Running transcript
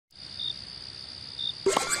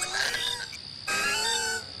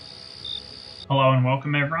Hello and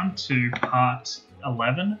welcome everyone to part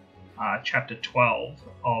 11, chapter 12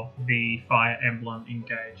 of the Fire Emblem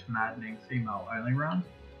Engage Maddening female only run.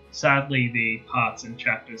 Sadly, the parts and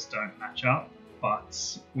chapters don't match up,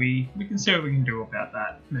 but we can see what we can do about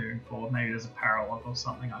that moving forward. Maybe there's a parallel or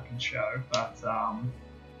something I can show, but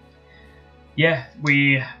yeah,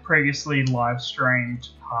 we previously live streamed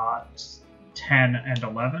parts 10 and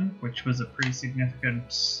 11, which was a pretty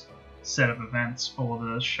significant set of events for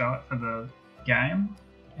the show, for the game,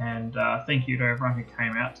 and thank you to everyone who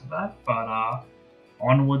came out to that. But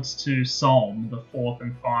onwards to Solm, the fourth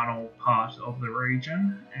and final part of the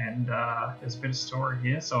region, and there's a bit of story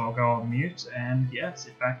here, so I'll go on mute and yeah,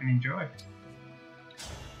 sit back and enjoy.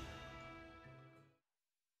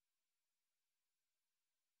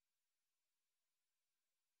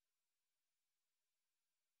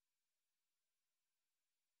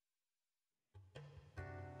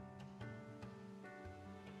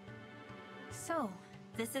 So,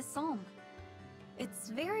 this is Solm. It's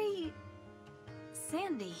very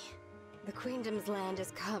sandy. The Queendom's land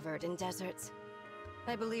is covered in deserts.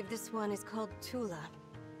 I believe this one is called Tula,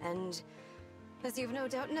 and as you've no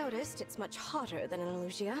doubt noticed, it's much hotter than in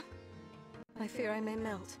Elusia. I fear I may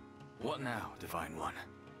melt. What now, Divine One?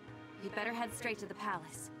 You'd better head straight to the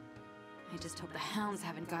palace. I just hope the hounds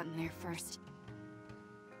haven't gotten there first.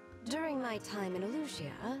 During my time in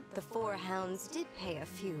Elusia, the four hounds did pay a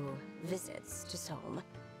few visits to Solm,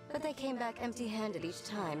 but they came back empty-handed each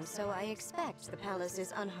time, so I expect the palace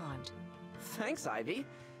is unharmed. Thanks, Ivy.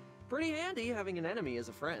 Pretty handy having an enemy as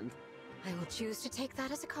a friend. I will choose to take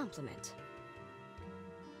that as a compliment.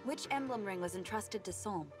 Which emblem ring was entrusted to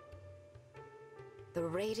Solm? The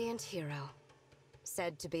Radiant Hero.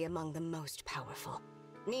 Said to be among the most powerful.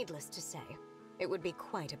 Needless to say, it would be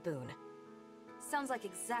quite a boon. Sounds like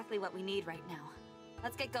exactly what we need right now.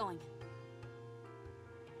 Let's get going.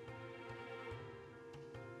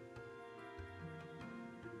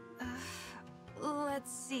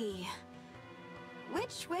 Let's see.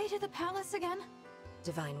 Which way to the palace again?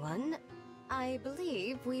 Divine One, I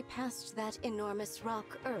believe we passed that enormous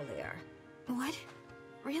rock earlier. What?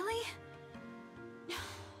 Really?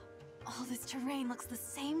 All this terrain looks the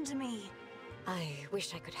same to me. I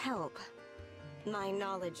wish I could help. My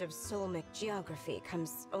knowledge of Solmic geography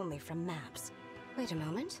comes only from maps. Wait a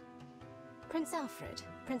moment. Prince Alfred,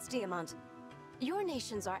 Prince Diamant, your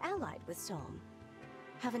nations are allied with Solm.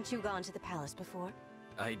 Haven't you gone to the palace before?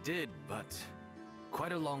 I did, but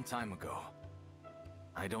quite a long time ago.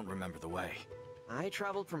 I don't remember the way. I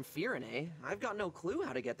traveled from Firene. I've got no clue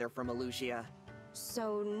how to get there from Elusia.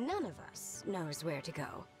 So none of us knows where to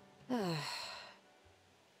go.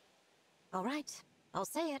 All right, I'll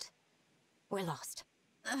say it. We're lost.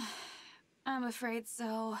 I'm afraid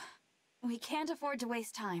so. We can't afford to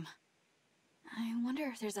waste time. I wonder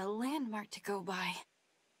if there's a landmark to go by.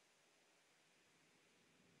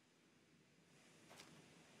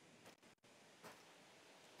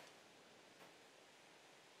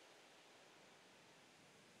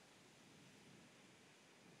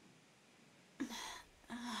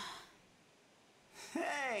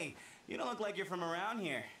 Hey! You don't look like you're from around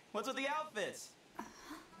here. What's with the outfits?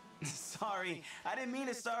 Sorry, I didn't mean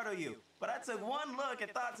to startle you, but I took one look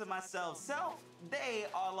and thought to myself, self, they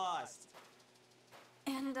are lost.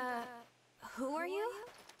 And, who are you?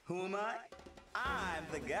 Who am I? I'm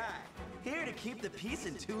the guy, here to keep the peace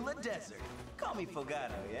in Tula Desert. Call me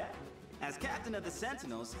Fogato, yeah? As captain of the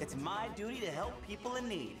Sentinels, it's my duty to help people in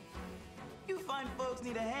need. You find folks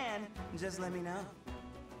need a hand, just let me know.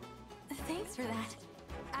 Thanks for that.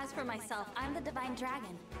 As for myself, I'm the Divine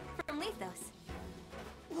Dragon, from Lethos.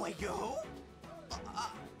 Wait, yo?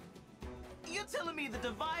 You're telling me the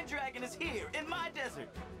Divine Dragon is here, in my desert?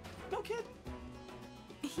 No kidding.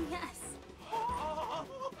 Yes. Oh,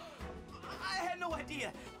 I had no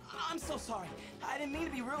idea. I'm so sorry. I didn't mean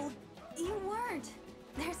to be rude. You weren't.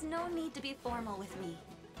 There's no need to be formal with me.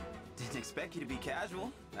 Didn't expect you to be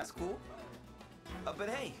casual. That's cool. But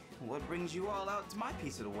hey, what brings you all out to my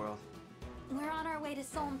piece of the world? We're on our way to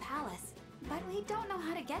Solm Palace, but we don't know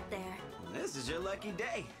how to get there. This is your lucky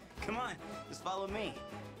day. Come on, just follow me.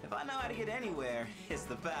 If I know how to get anywhere, it's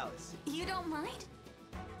the palace. You don't mind?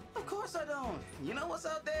 Of course I don't. You know what's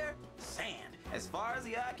out there? Sand, as far as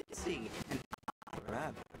the eye can see. And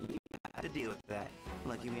you have to deal with that.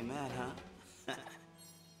 Lucky me mad, huh?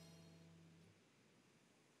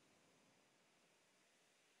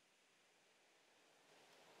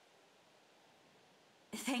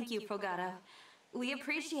 Thank you, Fogato. We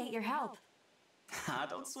appreciate your help.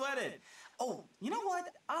 Don't sweat it. Oh, you know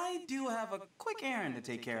what? I do have a quick errand to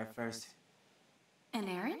take care of first. An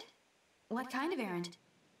errand? What kind of errand?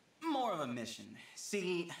 more of a mission.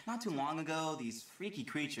 See, not too long ago, these freaky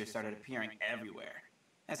creatures started appearing everywhere.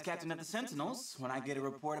 As captain of the Sentinels, when I get a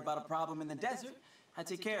report about a problem in the desert, I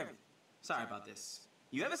take care of it. Sorry about this.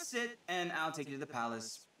 You have a sit, and I'll take you to the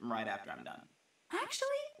palace right after I'm done. Actually,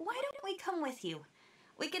 why don't we come with you?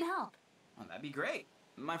 We can help. Well, that'd be great.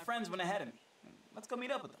 My friends went ahead of me. Let's go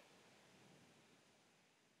meet up with them.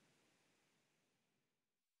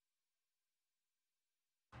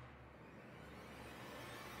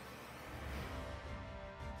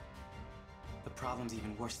 The problem's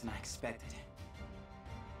even worse than I expected.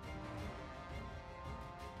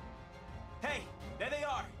 Hey, there they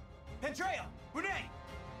are! Pantreo! Renee!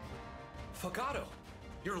 Fogado,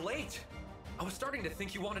 you're late. I was starting to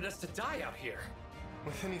think you wanted us to die out here.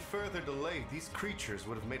 With any further delay, these creatures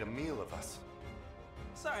would have made a meal of us.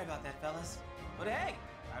 Sorry about that, fellas. But hey,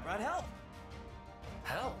 I brought help.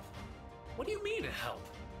 Help? What do you mean, help?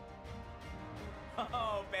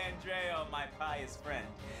 Oh, Pantreo, my pious friend.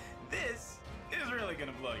 This is really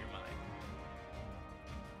gonna blow your mind.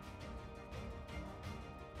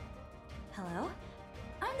 Hello?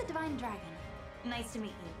 I'm the Divine Dragon. Nice to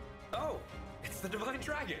meet you. Oh, it's the Divine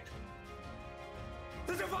Dragon.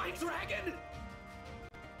 The Divine Dragon!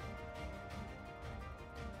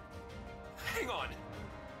 Hang on.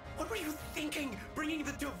 What were you thinking, bringing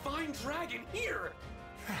the Divine Dragon here?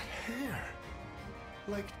 That hair.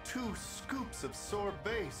 Like 2 scoops of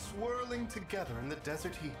sorbet swirling together in the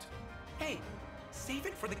desert heat. Hey, save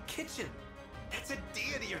it for the kitchen. That's a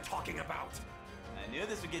deity you're talking about. I knew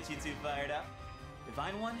this would get you two fired up.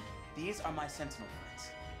 Divine One, these are my Sentinel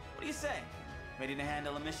friends. What do you say? Ready to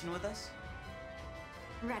handle a mission with us?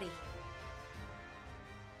 Ready.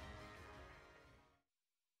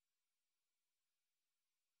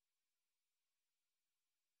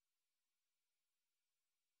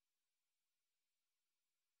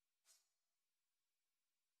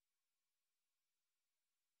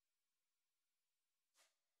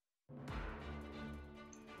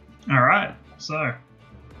 Alright, so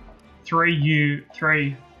 3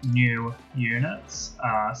 new units.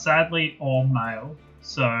 Sadly, all male,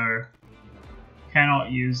 so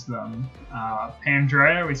cannot use them.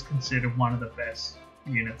 Pandreo is considered one of the best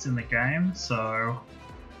units in the game, so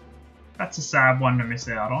that's a sad one to miss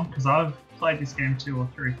out on, because I've played this game 2 or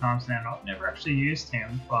 3 times now and I've never actually used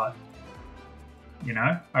him, but you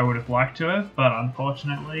know, I would have liked to have, but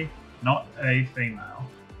unfortunately, not a female.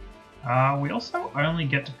 We also only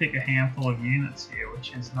get to pick a handful of units here,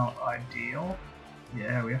 which is not ideal.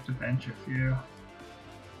 Yeah, we have to bench a few.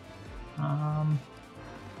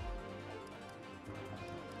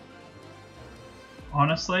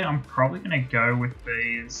 Honestly, I'm probably going to go with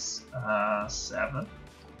these 7.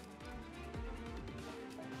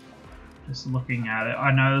 Just looking at it,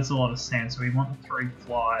 I know there's a lot of sand, so we want the 3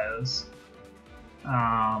 flyers.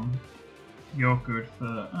 You're good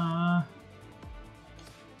for...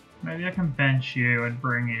 maybe I can bench you and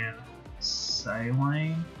bring in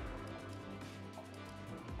Saline.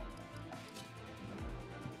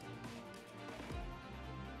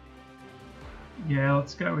 Yeah,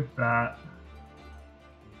 let's go with that.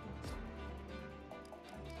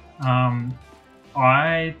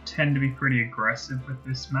 I tend to be pretty aggressive with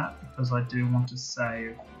this map because I do want to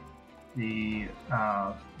save the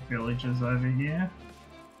villagers over here.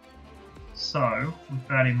 So, with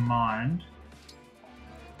that in mind,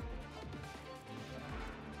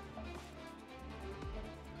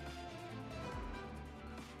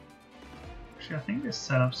 actually I think this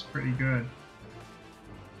setup's pretty good.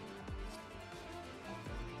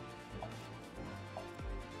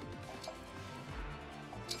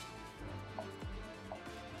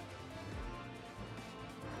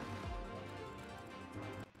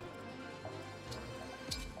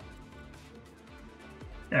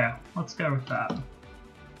 Yeah, let's go with that.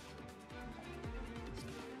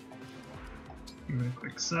 Give it a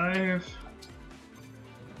quick save.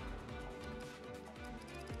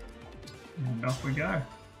 And off we go.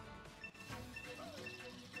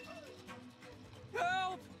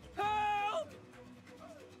 Help! Help!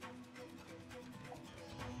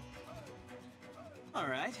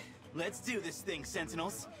 Alright, let's do this thing,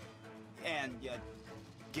 Sentinels. And,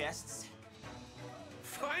 guests.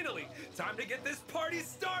 Finally! Time to get this party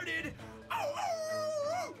started!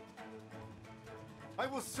 I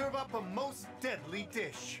will serve up a most deadly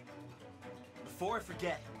dish. Before I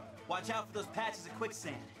forget, watch out for those patches of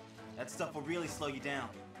quicksand. That stuff will really slow you down.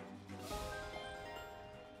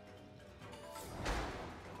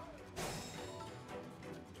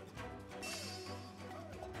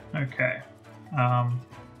 Okay.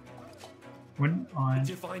 Wouldn't I...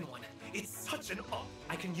 Divine One, it's such an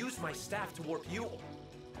I can use my staff to warp you.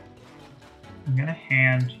 I'm gonna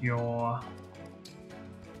hand your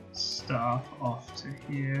stuff off to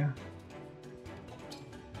here.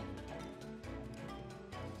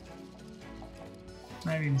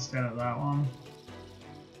 Maybe instead of that one.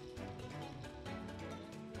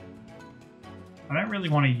 I don't really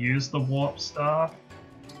want to use the warp staff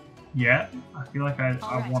yet. I feel like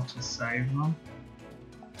I want to save them.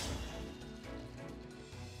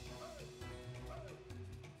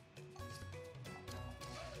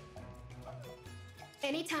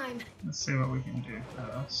 Anytime. Let's see what we can do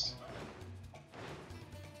first.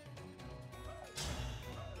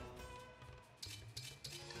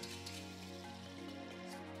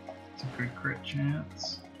 It's a good crit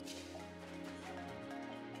chance.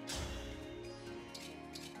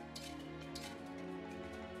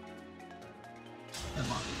 That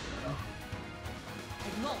might be better.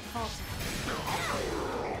 It won't falter.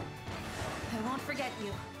 I won't forget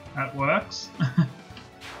you. That works.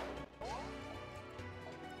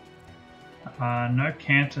 No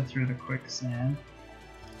canter through the quicksand.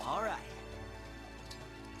 All right.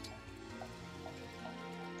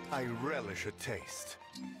 I relish a taste.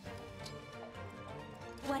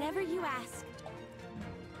 Whatever you ask.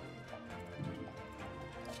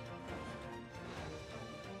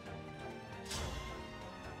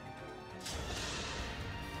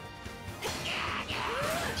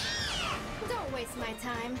 Don't waste my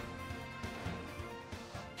time.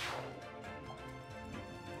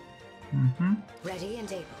 Mm-hmm. Ready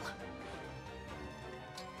and able.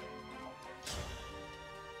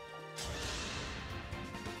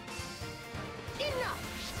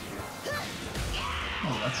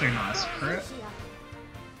 Oh, that's a nice crit.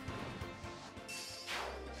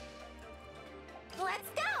 Let's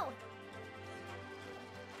go!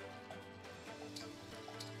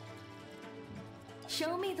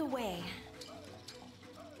 Show me the way.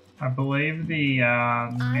 I believe the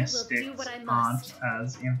do mystics what I aren't must.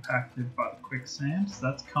 as impacted by the quicksand, so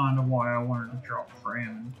that's kind of why I wanted to drop Frame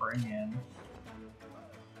and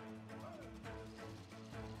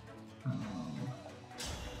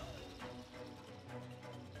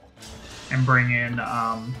bring in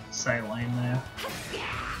Saline there.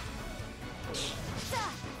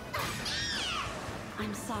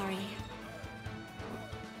 I'm sorry.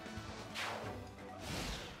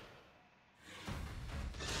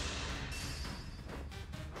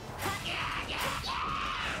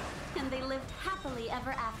 And they lived happily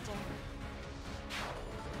ever after.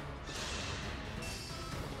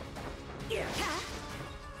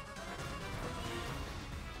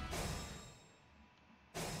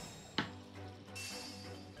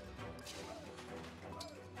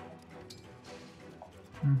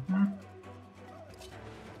 Mm-hmm.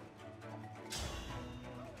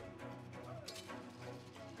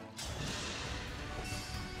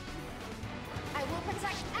 I will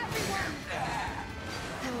protect everyone!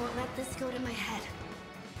 I won't let this go to my head.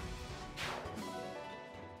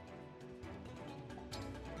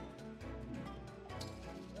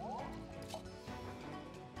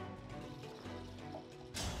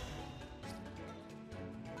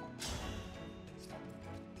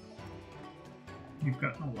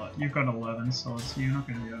 You've got 11 swords, so you're not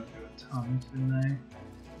going to be able to do a ton today.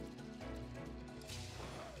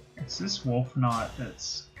 It's this Wolf Knight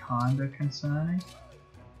that's kinda concerning.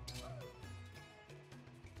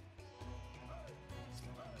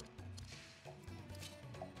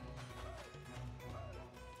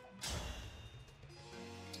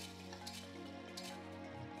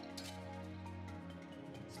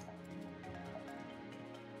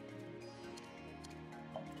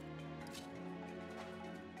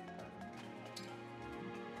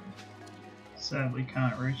 Sadly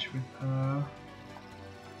can't reach with her.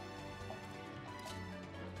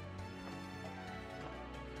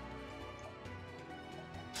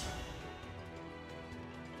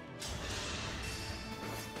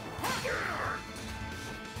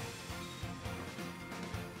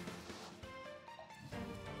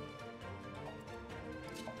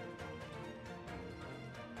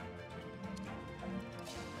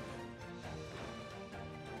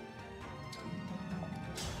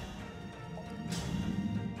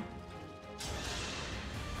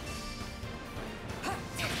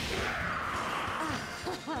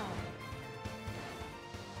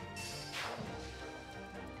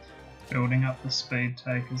 Building up the speed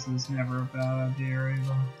takers is never a bad idea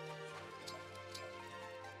either.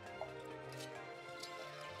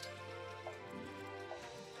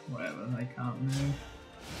 Whatever, they can't move.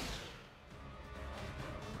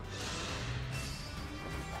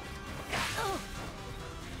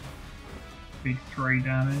 Big 3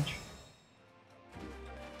 damage.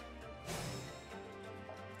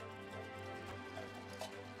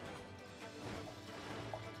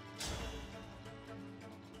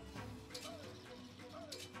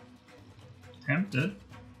 tempted.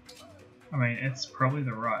 I mean, it's probably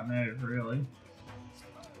the right move, really.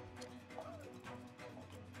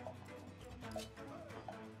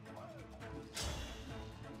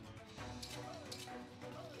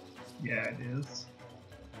 Yeah, it is.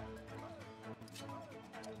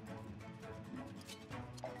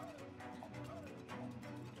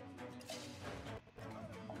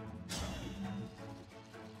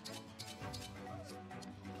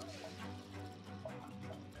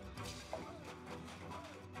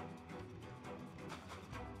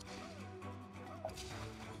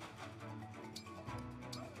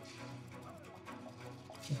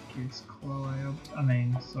 Use Chloe. I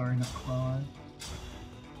mean, sorry, not Chloe.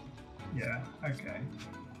 Yeah, okay.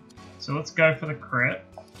 So let's go for the crit.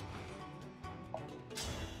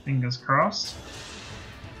 Fingers crossed.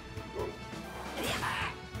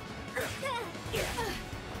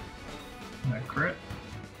 No crit.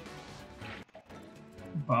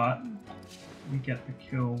 But we get the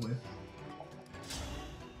kill with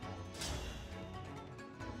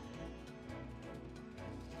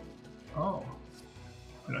oh.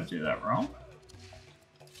 Did I do that wrong?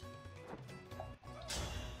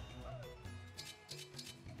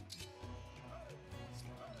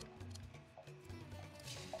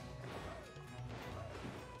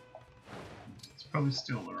 It's probably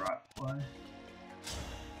still the right play.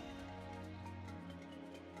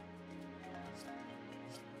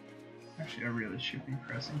 Actually, I really should be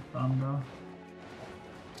pressing Thunder.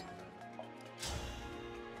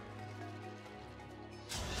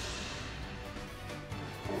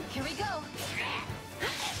 Here we go.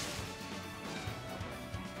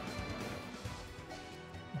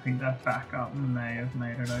 I think that backup may have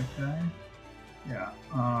made it okay. Yeah,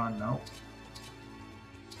 nope.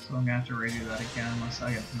 So I'm gonna have to redo that again unless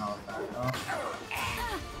I get another backup.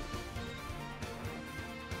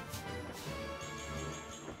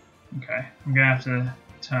 Okay, I'm gonna have to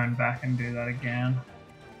turn back and do that again.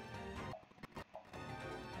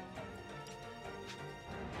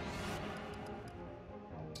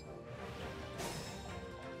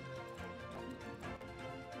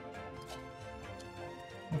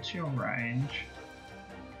 What's your range?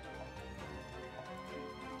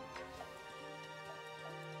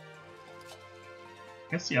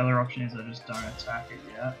 I guess the other option is I just don't attack it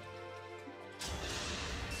yet.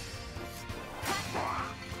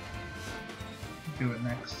 Do it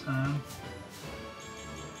next time.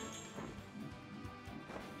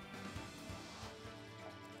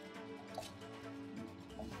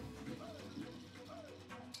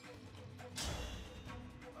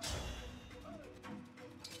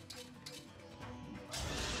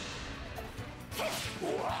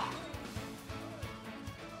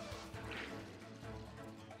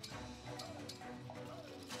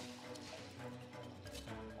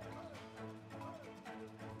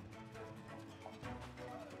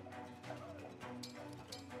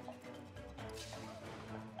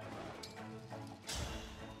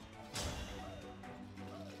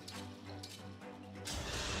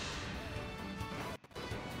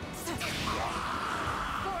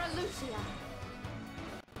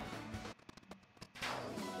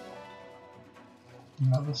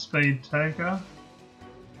 Another speed taker.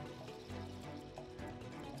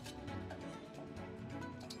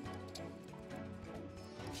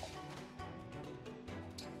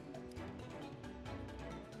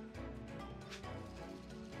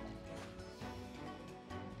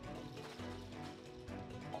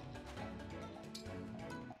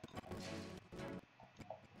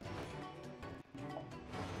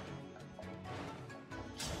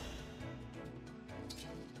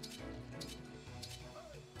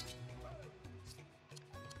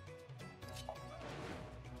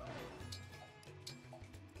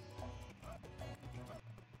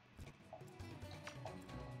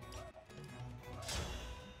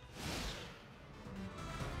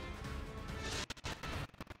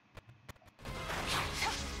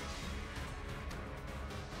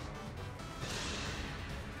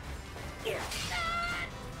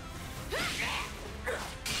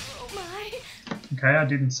 Okay, I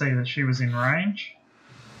didn't see that she was in range.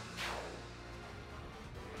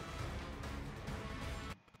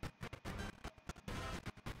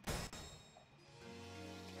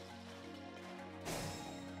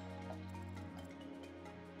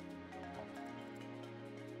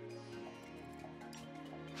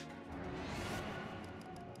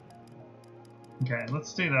 Okay,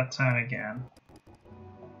 let's do that turn again.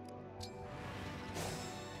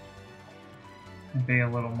 And be a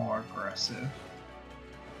little more aggressive.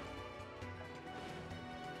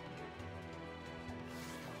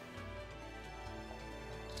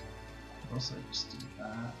 Also just do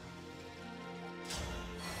that.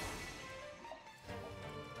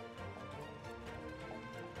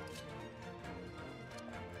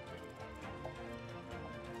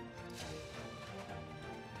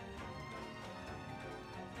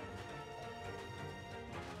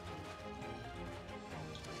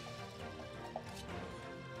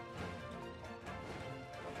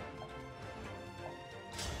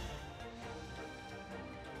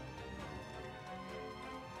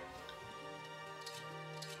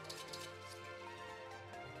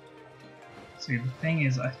 See, the thing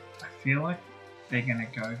is, I feel like they're gonna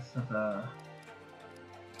go for the...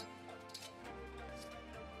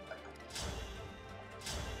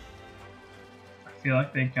 I feel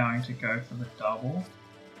like they're going to go for the double.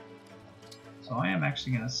 So I am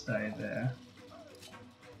actually gonna stay there.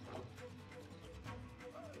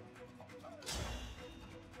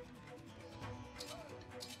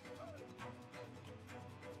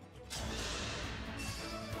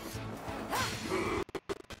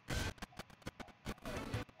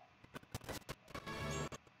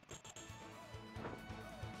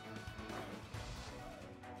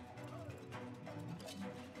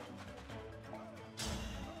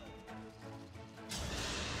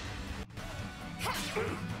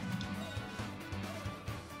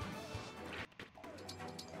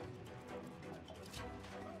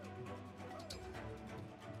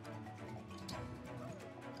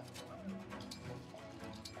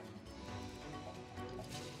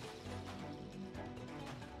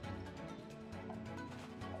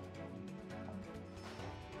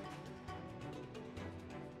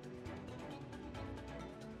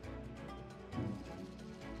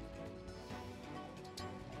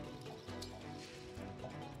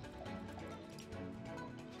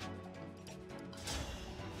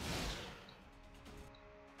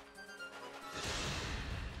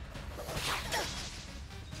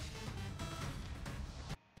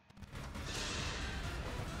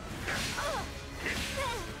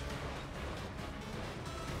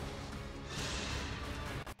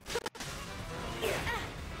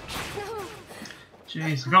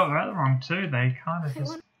 Jeez, I got that wrong too. They kind of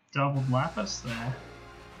just doubled Lapis there.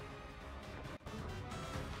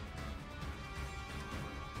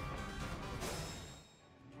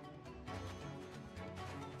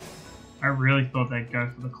 I really thought they'd go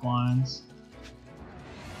for the clones.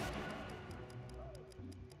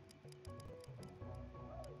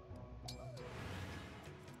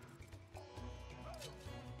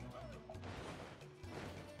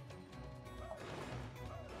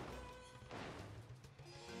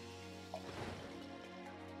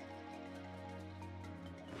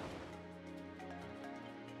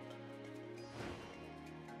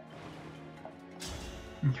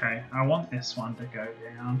 Okay, I want this one to go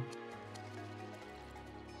down.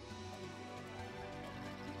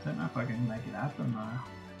 Don't know if I can make it happen though.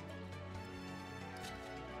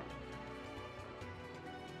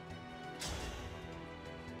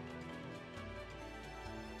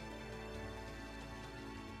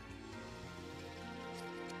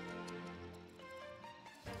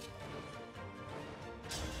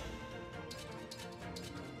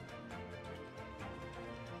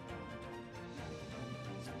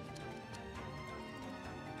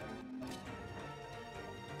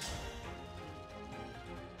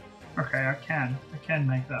 Okay, I can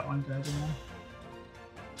make that one go down.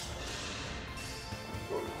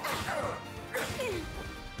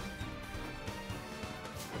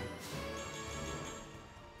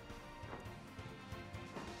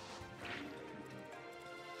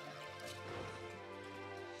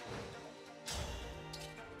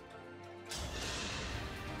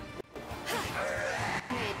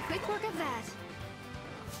 Made quick work of that.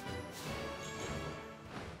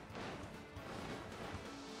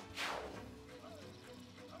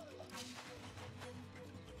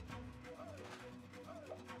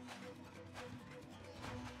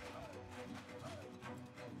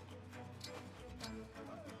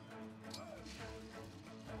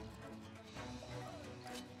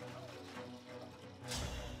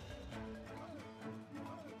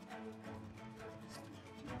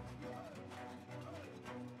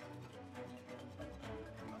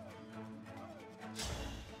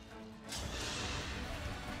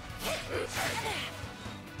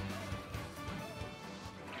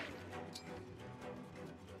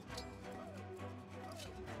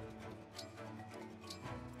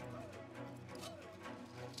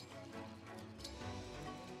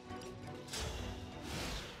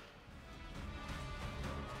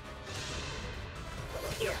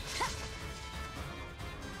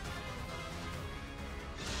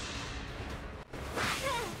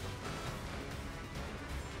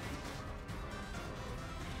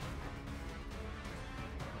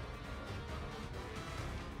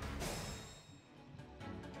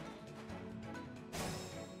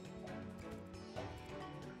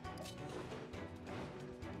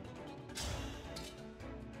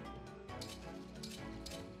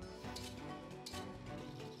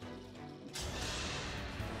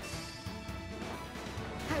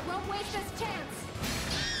 Won't waste this chance.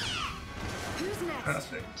 Who's next?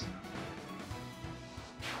 Perfect.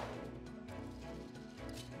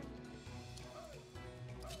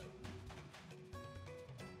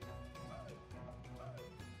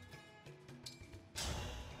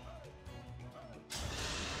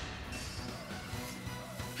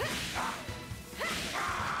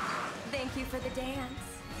 you for the dance.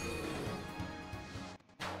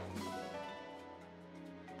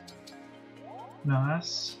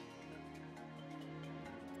 Nice.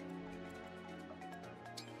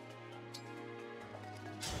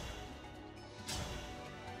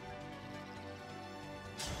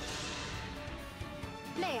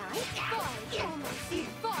 May I?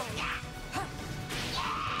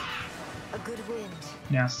 A good wind.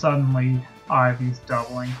 Now suddenly Ivy's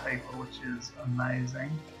doubling people, which is amazing.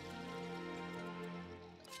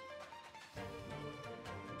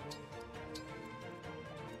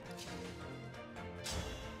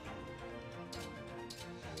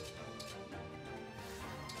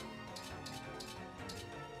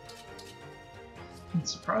 I'm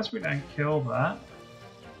surprised we don't kill that.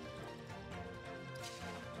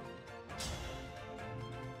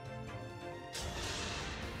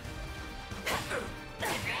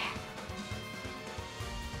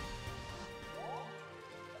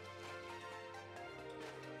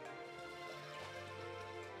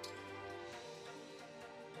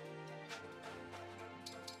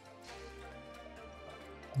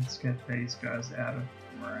 Let's get these guys out of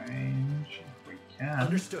range if we can.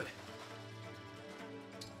 Understood.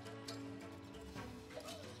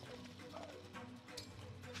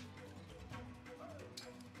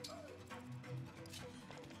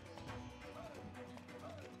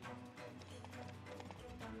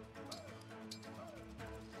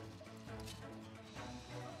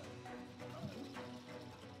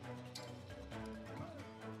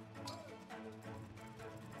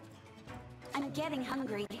 I'm getting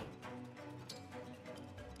hungry.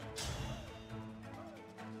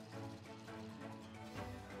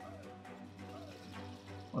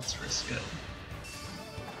 Let's risk it.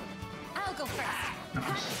 I'll go first.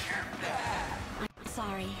 Nice. I'm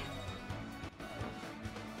sorry.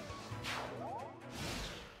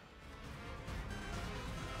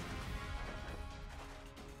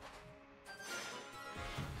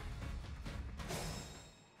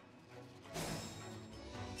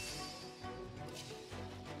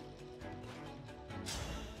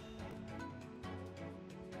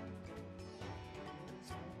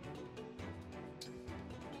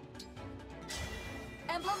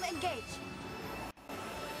 Emblem engage.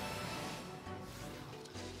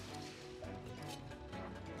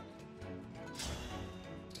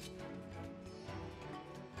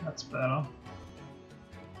 That's better. I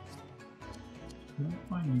don't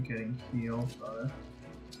find you getting healed though.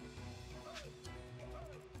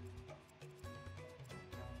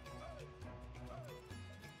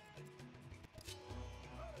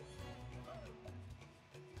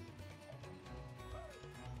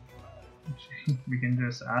 We can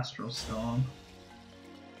just Astral Storm.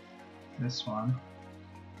 This one.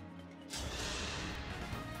 As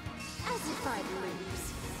if I'd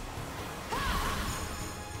lose.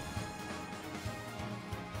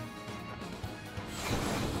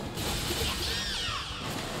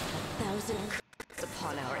 Thousand curses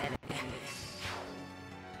upon our enemy.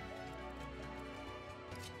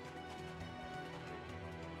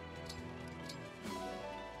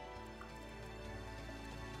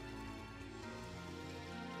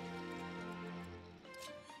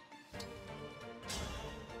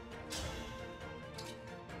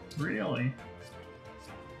 Really?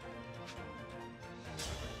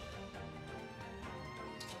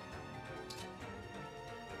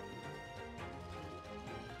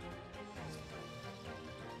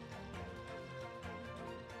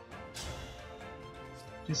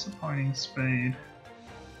 Disappointing speed.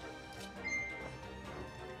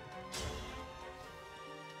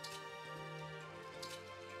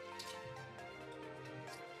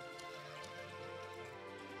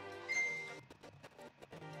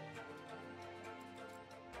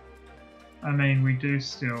 I mean, we do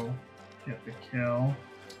still get the kill.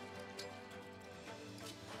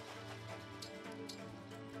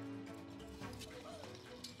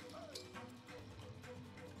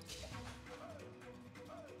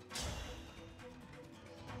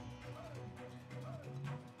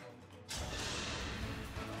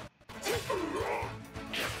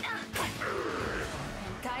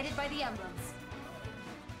 Guided by the emblems.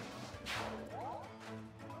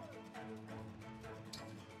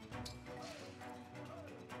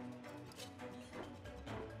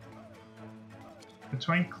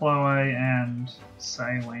 Between Chloe and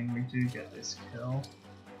Sailing, we do get this kill.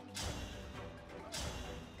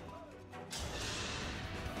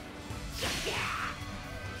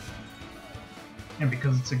 And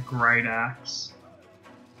because it's a great axe,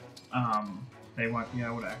 they won't be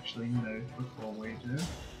able to actually move before we do.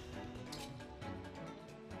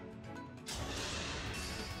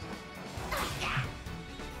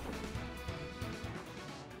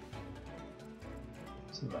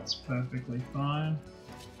 So that's perfectly fine.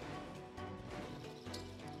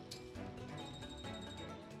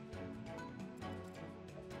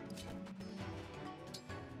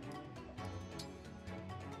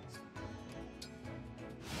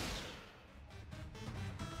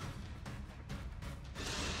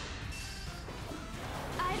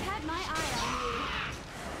 I've had my eye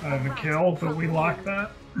on you. Overkill, but we like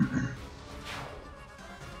that.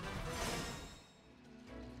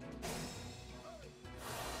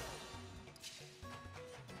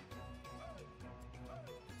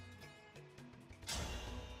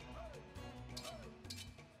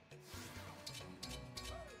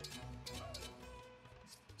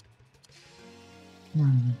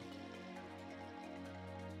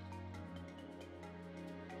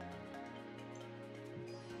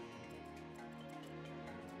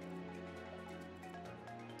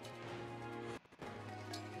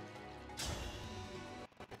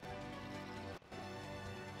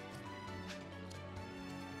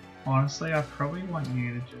 Honestly, I probably want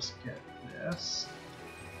you to just get this.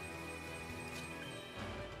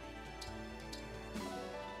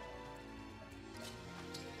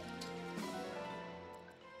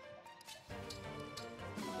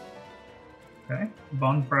 Okay,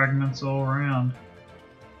 bond fragments all around.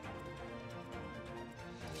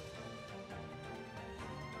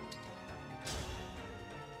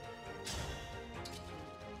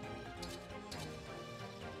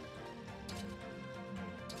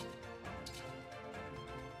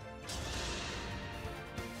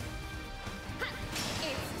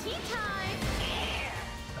 It's tea time!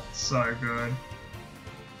 That's so good.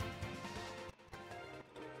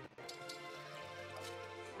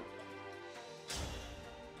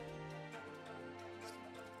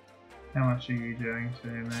 How much are you doing to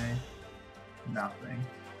me? Nothing.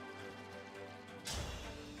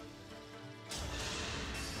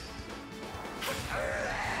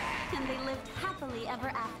 And they lived happily ever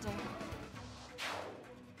after.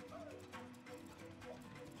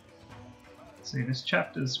 See, this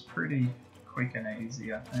chapter's pretty quick and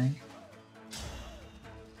easy, I think.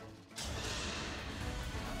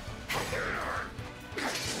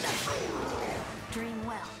 Dream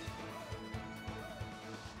well.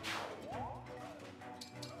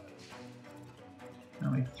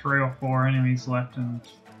 Only 3 or 4 enemies left and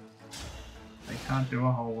they can't do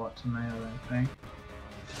a whole lot to me, I don't think.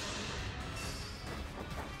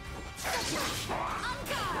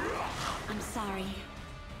 I'm sorry.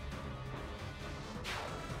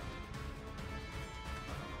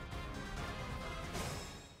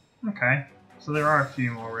 Okay, so there are a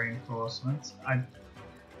few more reinforcements. I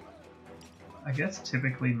guess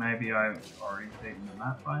typically maybe I've already beaten the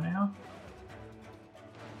map by now.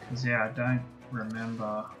 Because yeah, I don't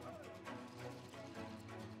remember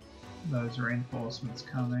those reinforcements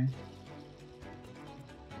coming.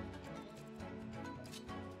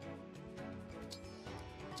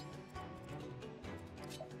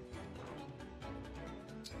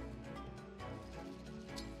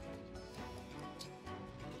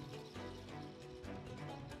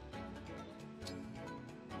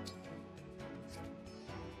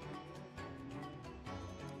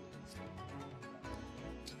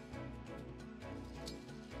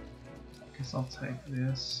 Guess I'll take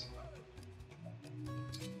this.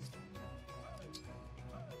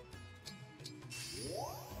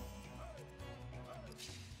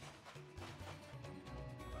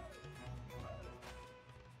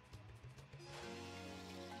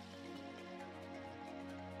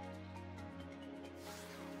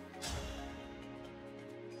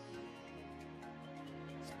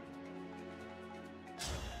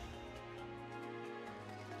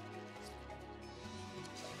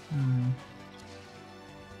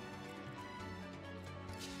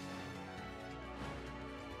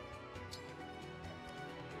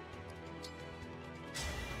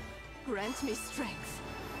 Grant me strength.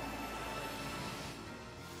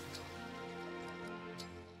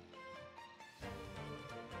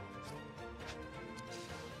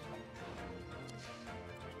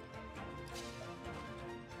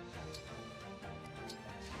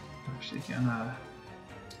 Actually gonna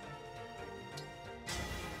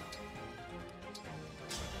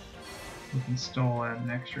we can still add an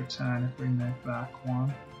extra turn if we move back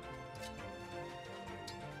one.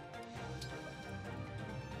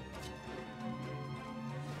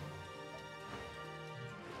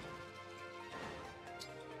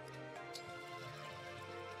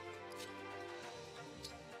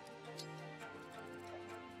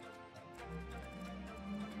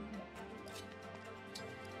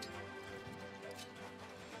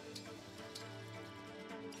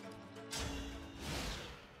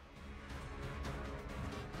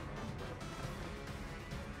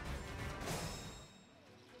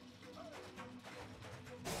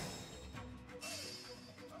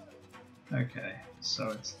 Okay, so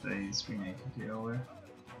it's these we need to deal with.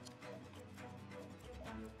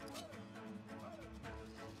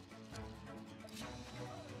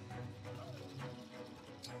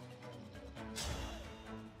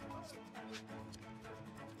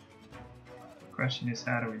 Question is,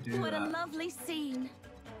 how do we do What that? a lovely scene.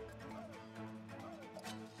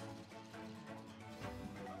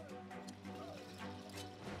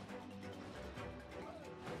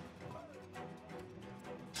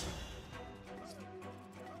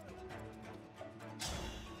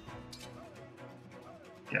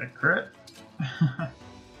 Get a crit.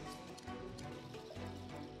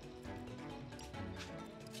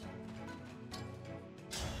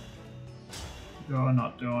 You're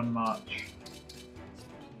not doing much.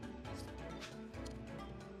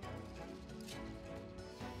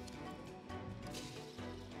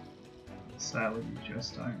 Sadly, you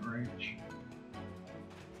just don't reach.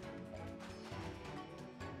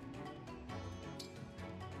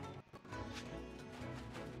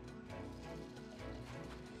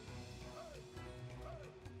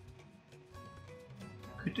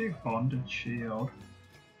 Could do bonded shield.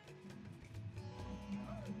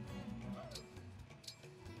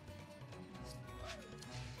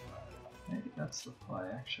 Maybe that's the play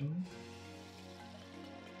actually.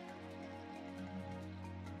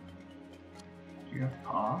 Do you have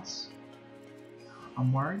pass?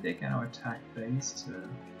 I'm worried they're going to attack these two.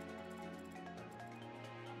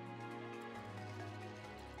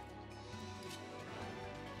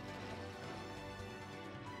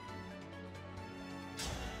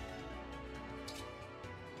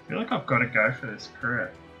 I feel like I've got to go for this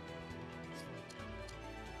crit.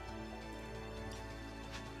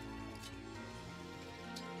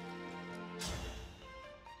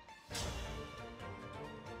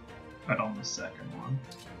 But on the second one.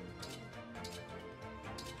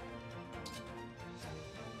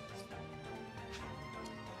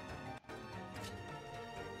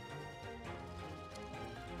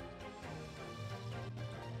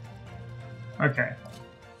 Okay,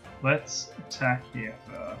 let's attack here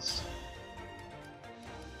first.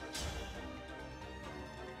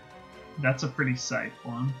 That's a pretty safe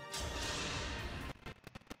one.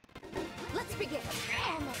 Let's begin.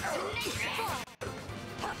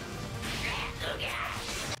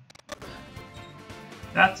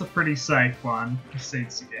 That's a pretty safe one.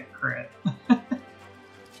 Proceeds to get crit.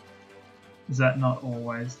 Is that not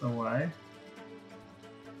always the way?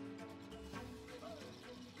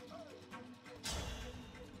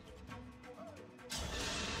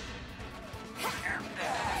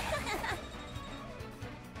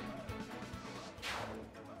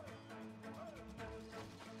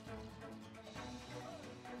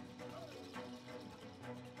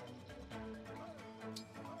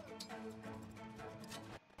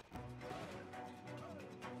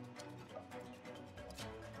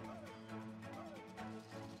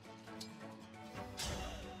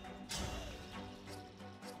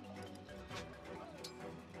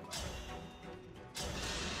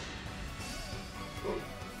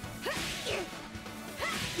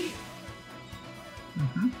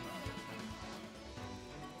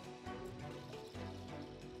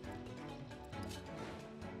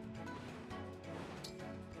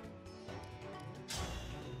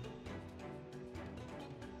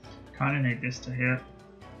 Kinda need this to hit.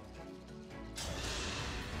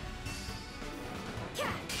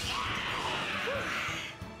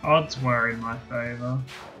 Odds were in my favour.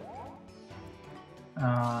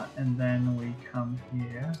 And then we come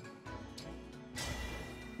here.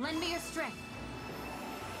 Lend me your strength.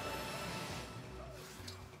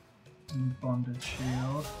 And bonded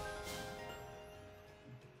shield.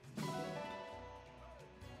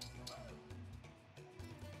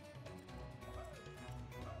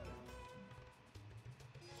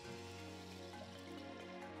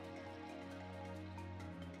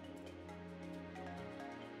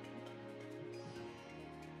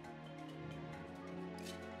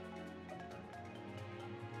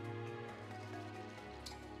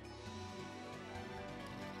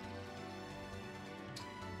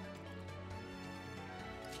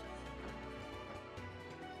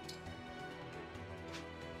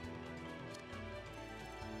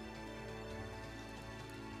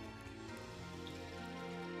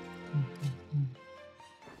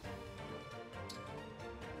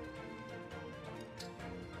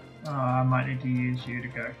 I might need to use you to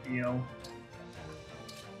go heal.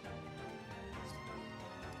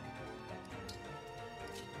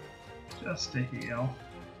 Just to heal.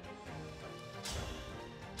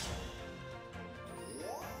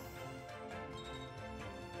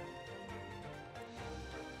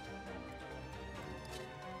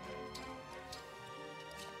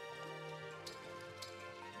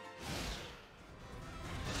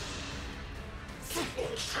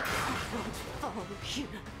 won't fall here.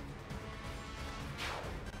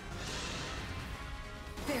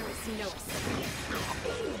 There is no escape.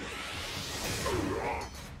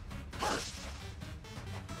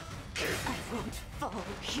 I won't fall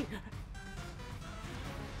here.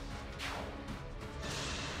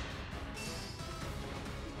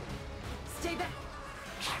 Stay back.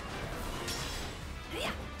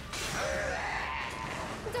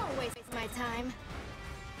 Don't waste my time.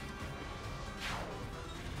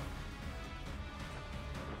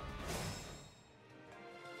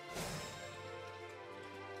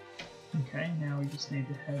 Okay, now we just need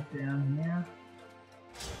to head down here.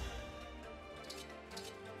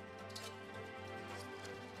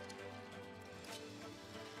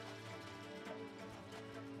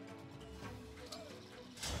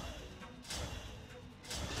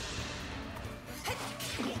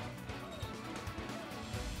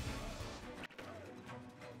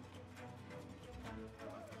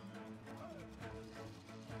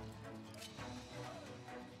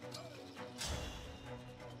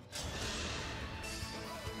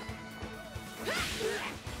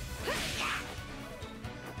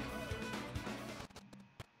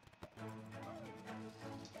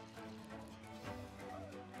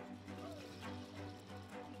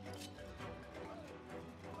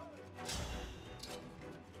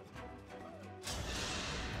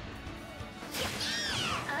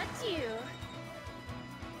 Adieu.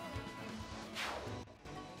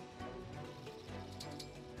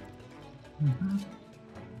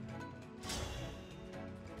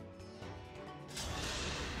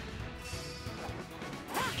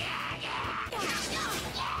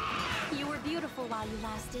 You were beautiful while you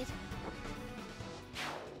lasted.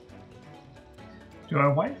 Do I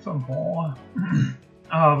wait for more?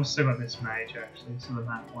 Oh, we've still got this mage actually, so the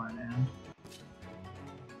map won't end.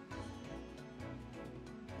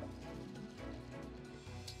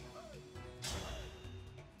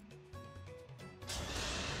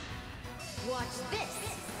 Watch this!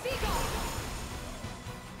 Be gone!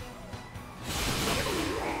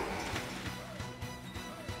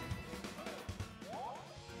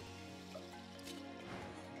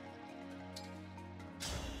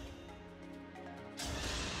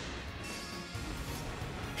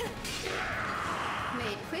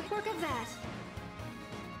 Made quick work of that.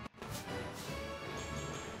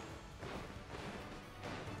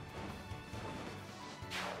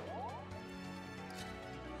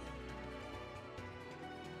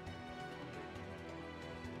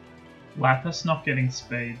 Lapis not getting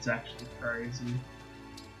speed's actually crazy.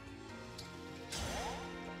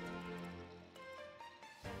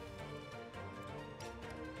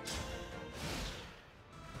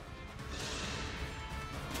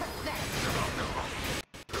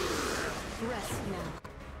 Rest now.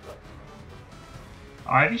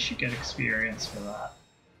 Ivy should get experience for that.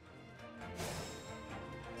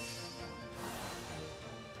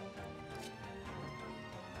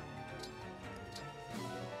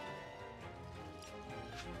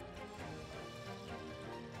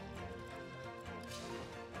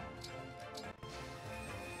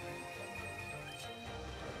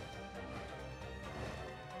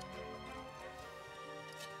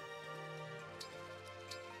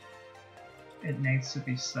 It needs to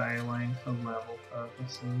be sailing for level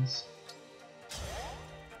purposes.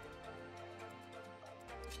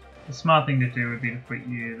 The smart thing to do would be to put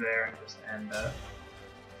you there and just end it.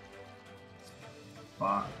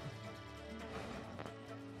 But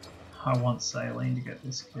I want Saline to get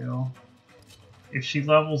this kill. If she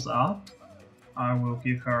levels up, I will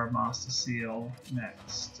give her a Master Seal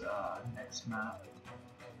next map.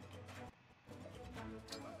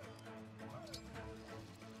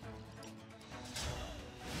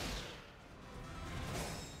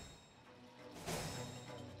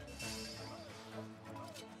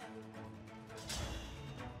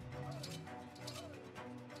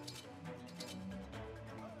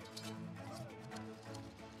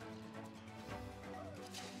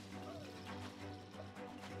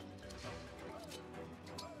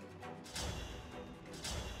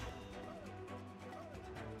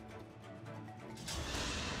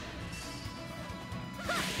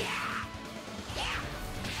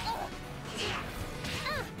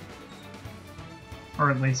 Or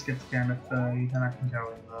at least get down to 30, then I can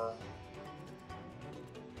go in the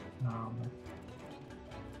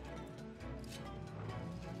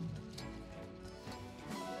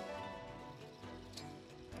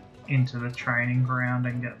into the training ground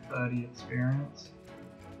and get 30 experience.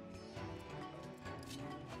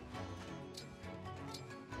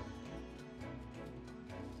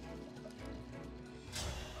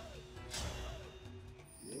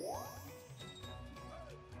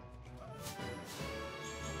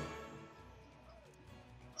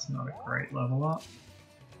 not a great level up.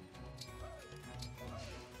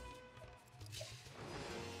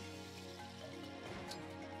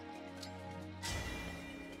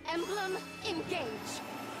 Emblem, engage!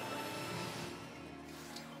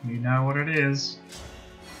 You know what it is.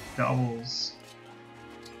 Doubles.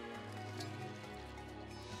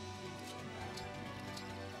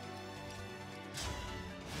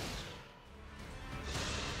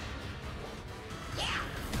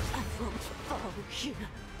 I won't follow you.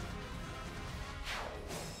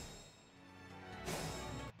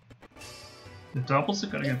 The doubles are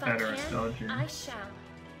gonna get If I better at can, dodging. I shall.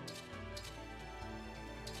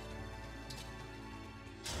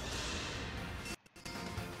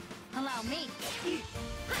 Allow me.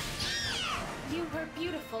 You were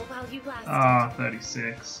beautiful while you lasted. Ah,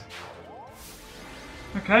 36.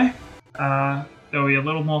 Okay. There'll be a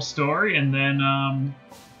little more story, and then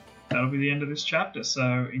that'll be the end of this chapter,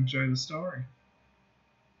 so enjoy the story.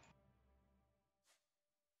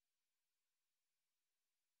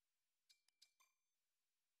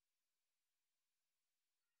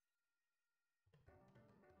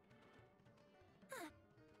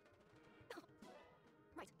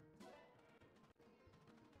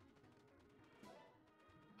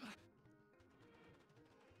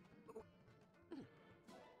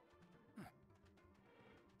 Right.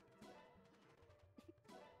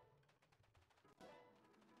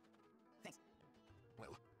 Thanks.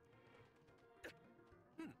 Well.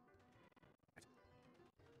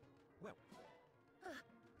 Well.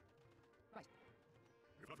 Right.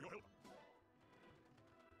 If not for your help.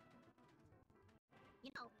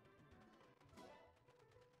 You know.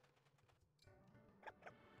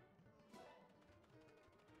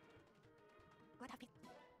 What happened?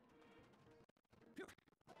 Phew.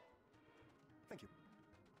 Thank you.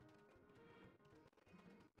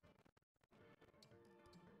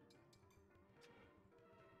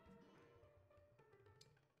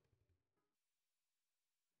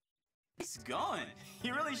 Nice going.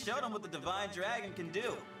 You really showed him what the Divine Dragon can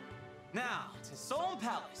do. Now, to Soul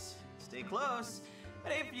Palace. Stay close.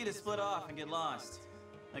 I'd hate for you to split off and get lost.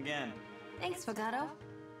 Again. Thanks, Fogato.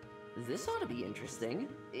 This ought to be interesting.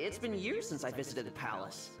 It's been years since I visited the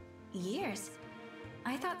palace. Years.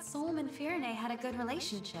 I thought Solm and Firene had a good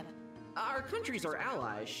relationship. Our countries are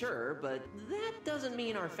allies, sure, but that doesn't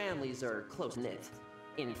mean our families are close-knit.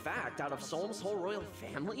 In fact, out of Solm's whole royal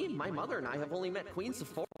family, my mother and I have only met Queen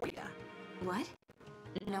Sephoria. What?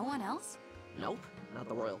 No one else? Nope, not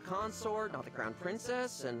the royal consort, not the crown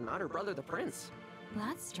princess, and not her brother the prince.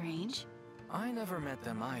 That's strange. I never met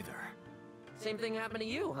them either. Same thing happened to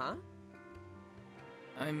you, huh?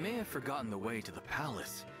 I may have forgotten the way to the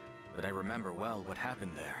palace, but I remember well what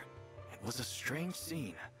happened there. It was a strange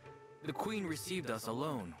scene. The queen received us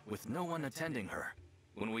alone, with no one attending her.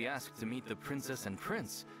 When we asked to meet the princess and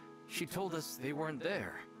prince, she told us they weren't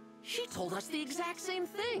there. She told us the exact same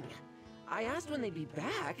thing. I asked when they'd be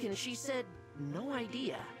back, and she said, no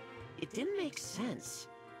idea. It didn't make sense.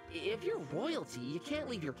 If you're royalty, you can't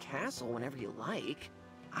leave your castle whenever you like.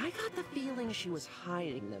 I got the feeling she was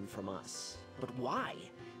hiding them from us. But why?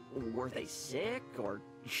 Were they sick or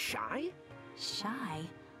shy? Shy?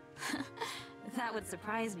 That would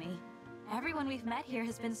surprise me. Everyone we've met here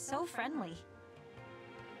has been so friendly.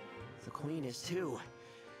 The queen is too.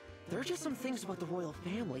 There are just some things about the royal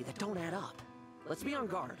family that don't add up. Let's be on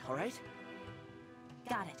guard, all right?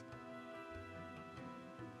 Got it.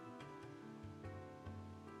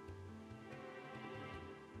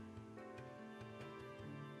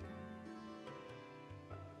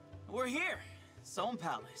 We're here. Soul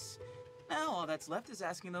Palace. Now all that's left is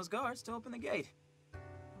asking those guards to open the gate.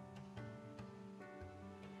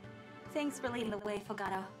 Thanks for leading the way,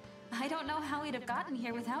 Fogato. I don't know how we'd have gotten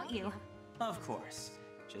here without you. Of course.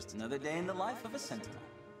 Just another day in the life of a sentinel.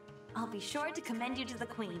 I'll be sure to commend you to the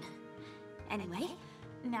Queen. Anyway,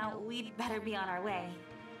 now we'd better be on our way.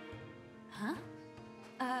 Huh?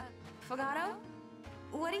 Fogato?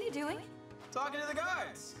 What are you doing? Talking to the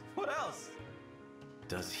guards. What else?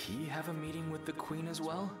 Does he have a meeting with the queen as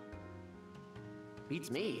well?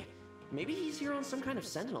 Beats me. Maybe he's here on some kind of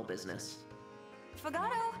sentinel business.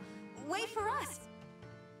 Fogato, wait for us!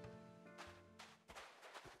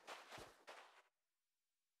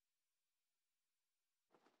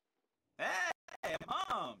 Hey,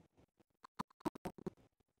 Mom!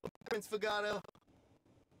 Prince Fogato.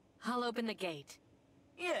 I'll open the gate.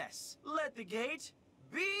 Yes, let the gate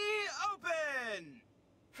be open!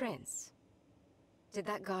 Prince. Did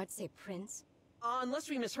that guard say prince? Unless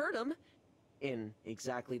we misheard him. In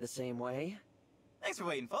exactly the same way. Thanks for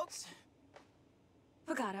waiting, folks.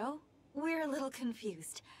 Fogato, we're a little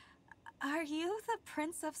confused. Are you the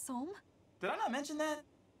Prince of Solm? Did I not mention that?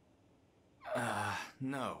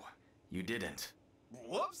 No, you didn't.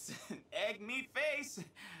 Whoops! Egg me face!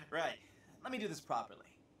 Right, let me do this properly.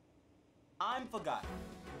 I'm Fogata,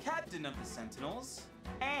 Captain of the Sentinels,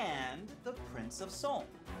 and the Prince of Solm.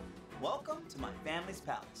 Welcome to my family's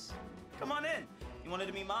palace. Come on in. You wanted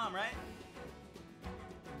to meet Mom, right?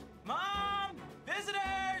 Mom!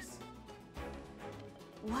 Visitors!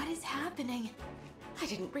 What is happening? I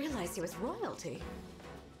didn't realize he was royalty.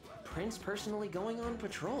 Prince personally going on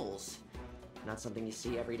patrols. Not something you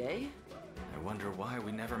see every day? I wonder why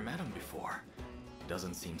we never met him before. He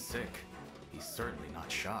doesn't seem sick. He's certainly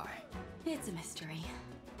not shy. It's a mystery.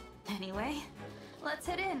 Anyway, let's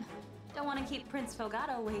head in. Don't want to keep Prince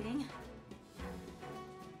Fogata waiting.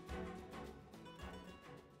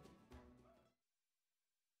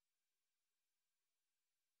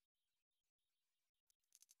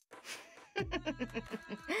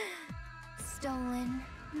 Stolen,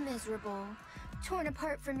 miserable, torn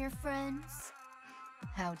apart from your friends.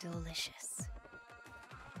 How delicious.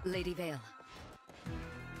 Lady Vale.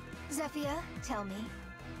 Zephyr, tell me,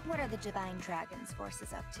 what are the Divine Dragon's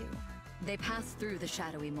forces up to? They passed through the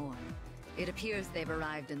Shadowy Moor. It appears they've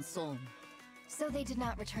arrived in Solm. So they did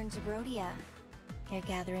not return to Brodia. They're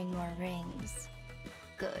gathering more rings.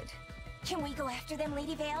 Good. Can we go after them,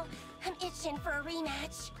 Lady Vale? I'm itching for a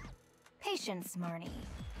rematch. Patience, Marnie.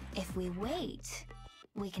 If we wait,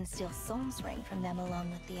 we can steal Solm's ring from them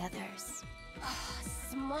along with the others. Oh,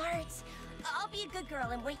 smart. I'll be a good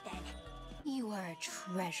girl and wait then. You are a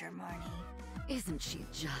treasure, Marnie. Isn't she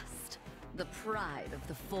just? The pride of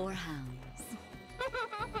the Four Hounds.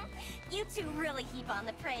 You two really heap on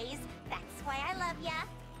the praise. That's why I love ya.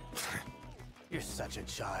 You're such a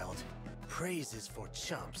child. Praise is for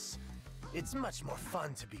chumps. It's much more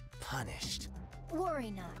fun to be punished.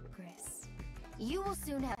 Worry not, Chris. You will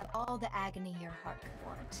soon have all the agony your heart could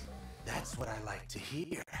want. That's what I like to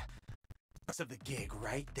hear. Parts of the gig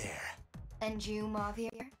right there. And you,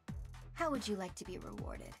 Mauvier? How would you like to be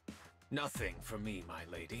rewarded? Nothing for me, my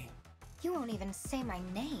lady. You won't even say my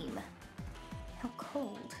name. How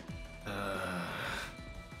cold.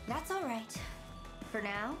 That's all right. For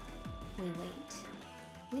now, we wait.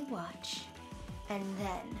 We watch. And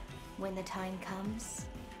then, when the time comes...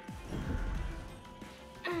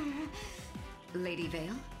 Lady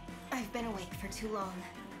Vale? I've been awake for too long.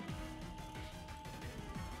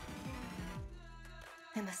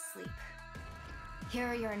 I must sleep. Here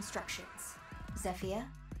are your instructions. Zephyr,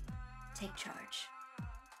 take charge.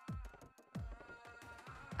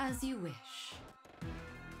 As you wish.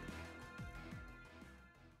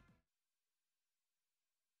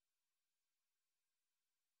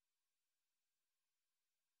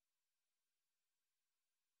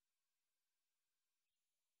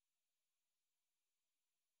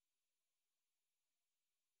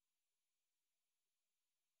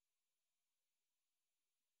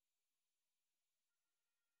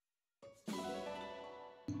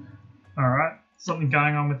 Alright, something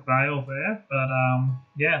going on with Vale there, but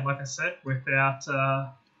yeah, like I said, without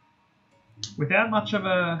much of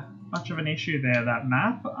an issue there, that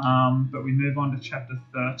map. But we move on to chapter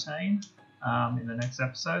 13 in the next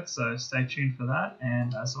episode, so stay tuned for that.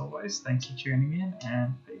 And as always, thanks for tuning in,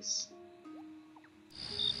 and peace.